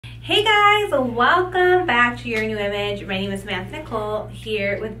Hey guys, welcome back to Your New Image. My name is Samantha Nicole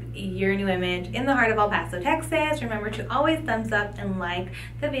here with Your New Image in the heart of El Paso, Texas. Remember to always thumbs up and like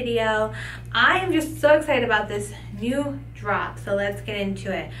the video. I am just so excited about this new drop, so let's get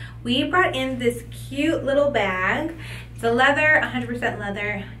into it. We brought in this cute little bag. It's a leather, 100%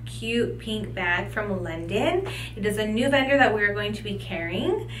 leather, cute pink bag from London. It is a new vendor that we're going to be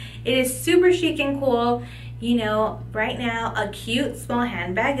carrying. It is super chic and cool. You know, right now a cute small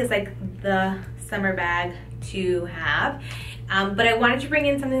handbag is like the summer bag to have. But I wanted to bring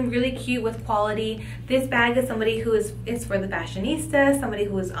in something really cute with quality. This bag is somebody who is for the fashionista, somebody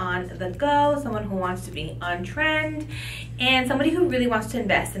who is on the go, someone who wants to be on trend, and somebody who really wants to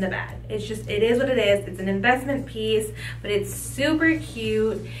invest in a bag. It is what it is. It's an investment piece, but it's super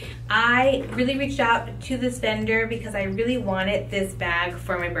cute. I really reached out to this vendor because I really wanted this bag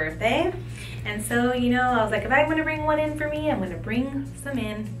for my birthday. And so, you know, I was like, if I'm gonna bring one in for me, I'm gonna bring some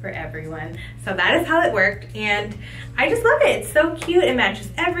in for everyone. So that is how it worked, and I just love it. It's so cute, it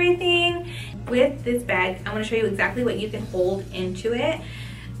matches everything. With this bag, I'm gonna show you exactly what you can hold into it.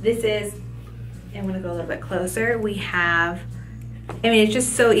 This is, I'm gonna go a little bit closer. We have, I mean, it's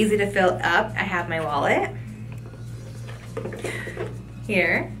just so easy to fill up. I have my wallet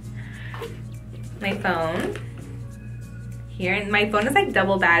here, my phone here, and my phone is like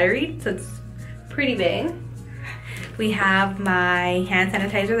double batteried, so it's pretty big. We have my hand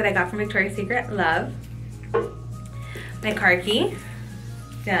sanitizer that I got from Victoria's Secret, love. My car key,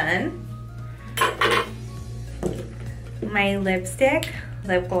 done. My lipstick,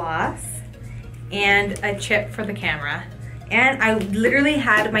 lip gloss, and a chip for the camera. And I literally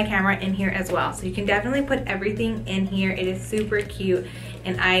had my camera in here as well, so you can definitely put everything in here. It is super cute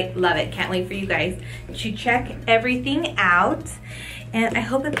and I love it. Can't wait for you guys to check everything out. And I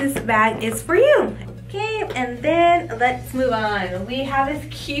hope that this bag is for you. Okay, and then let's move on. We have this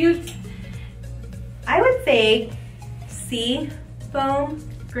cute, I would say, sea foam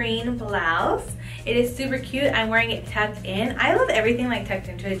green blouse. It is super cute. I'm wearing it tucked in. I love everything like tucked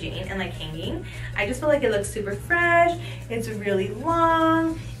into a jean and like hanging. I just feel like it looks super fresh. It's really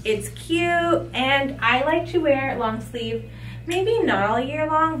long, it's cute, and I like to wear long sleeve. Maybe not all year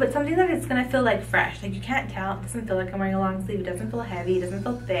long, but something that it's gonna feel like fresh. Like you can't tell, it doesn't feel like I'm wearing a long sleeve. It doesn't feel heavy, it doesn't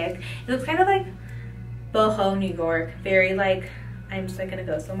feel thick. It looks kind of like boho New York. Very like, I'm just like gonna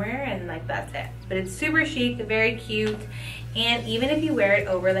go somewhere and like that's it. But it's super chic, very cute. And even if you wear it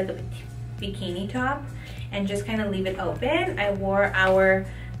over like a bikini top and just kind of leave it open. I wore our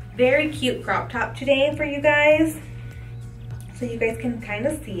very cute crop top today for you guys. So you guys can kind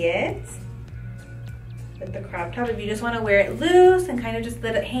of see it. With the crop top, if you just want to wear it loose and kind of just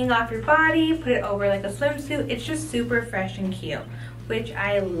let it hang off your body, put it over like a swimsuit, it's just super fresh and cute, which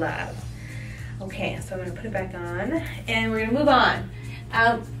I love. Okay, so I'm gonna put it back on and we're gonna move on.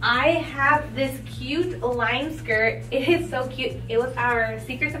 I have this cute line skirt. It is so cute. It was our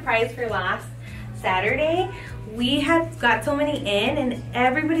secret surprise for last Saturday. We had got so many in and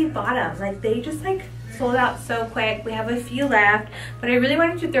everybody bought them. Like they just like sold out so quick. We have a few left, but I really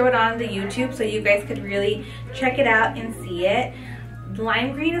wanted to throw it on the YouTube so you guys could really check it out and see it.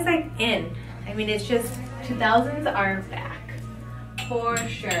 Lime green is like in. I mean, it's just 2000s are back for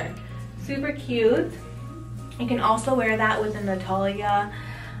sure. Super cute. You can also wear that with the Natalia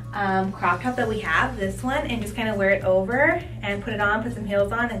crop top that we have, this one, and just kind of wear it over and put it on, put some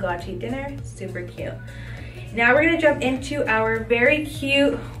heels on, and go out to eat dinner. Super cute. Now we're gonna jump into our very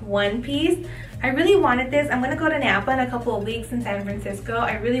cute one piece. I really wanted this. I'm gonna go to Napa in a couple of weeks in San Francisco.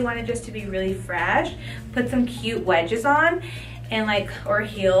 I really wanted just to be really fresh, put some cute wedges on and like, or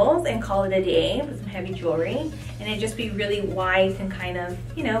heels, and call it a day, put some heavy jewelry, and it just be really white and kind of,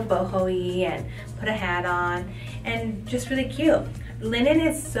 you know, boho-y, and put a hat on, and just really cute. Linen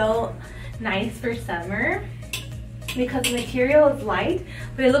is so nice for summer because the material is light,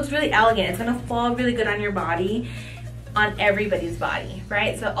 but it looks really elegant. It's gonna fall really good on your body, on everybody's body,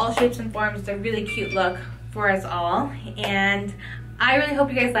 right? So all shapes and forms, it's a really cute look for us all. And I really hope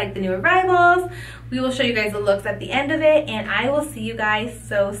you guys like the new arrivals. We will show you guys the looks at the end of it, and I will see you guys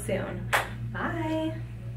so soon. Bye.